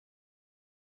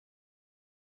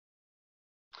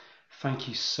Thank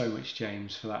you so much,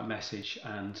 James, for that message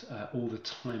and all the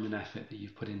time and effort that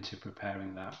you've put into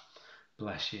preparing that.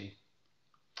 Bless you.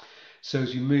 So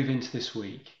as we move into this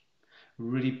week,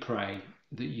 really pray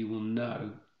that you will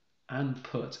know and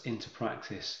put into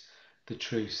practice the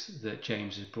truth that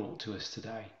James has brought to us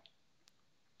today.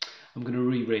 I'm going to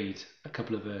reread a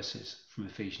couple of verses from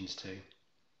Ephesians 2.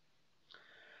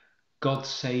 God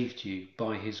saved you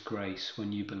by his grace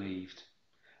when you believed,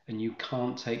 and you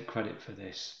can't take credit for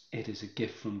this. It is a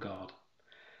gift from God.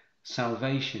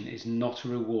 Salvation is not a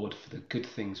reward for the good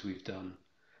things we've done,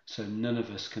 so none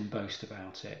of us can boast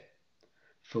about it.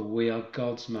 For we are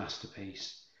God's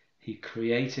masterpiece. He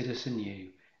created us anew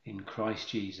in Christ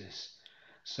Jesus,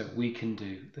 so we can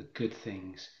do the good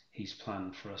things he's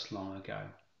planned for us long ago.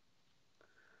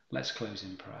 Let's close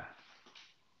in prayer.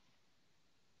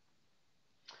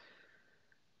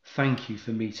 Thank you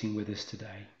for meeting with us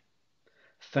today.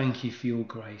 Thank you for your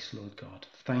grace, Lord God.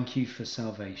 Thank you for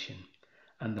salvation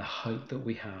and the hope that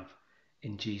we have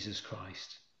in Jesus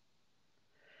Christ.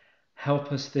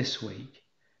 Help us this week,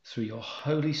 through your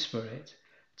Holy Spirit,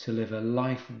 to live a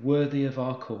life worthy of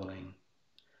our calling,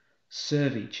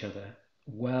 serve each other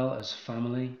well as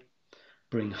family,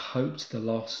 bring hope to the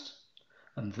lost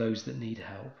and those that need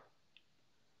help,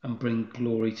 and bring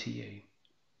glory to you.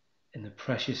 In the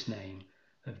precious name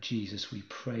of Jesus we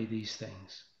pray these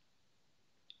things.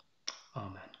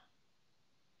 Amen.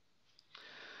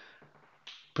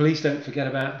 Please don't forget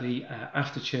about the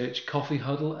after church coffee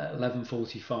huddle at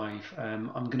 11:45. I'm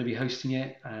going to be hosting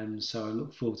it, so I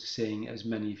look forward to seeing as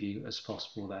many of you as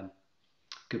possible then.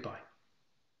 Goodbye.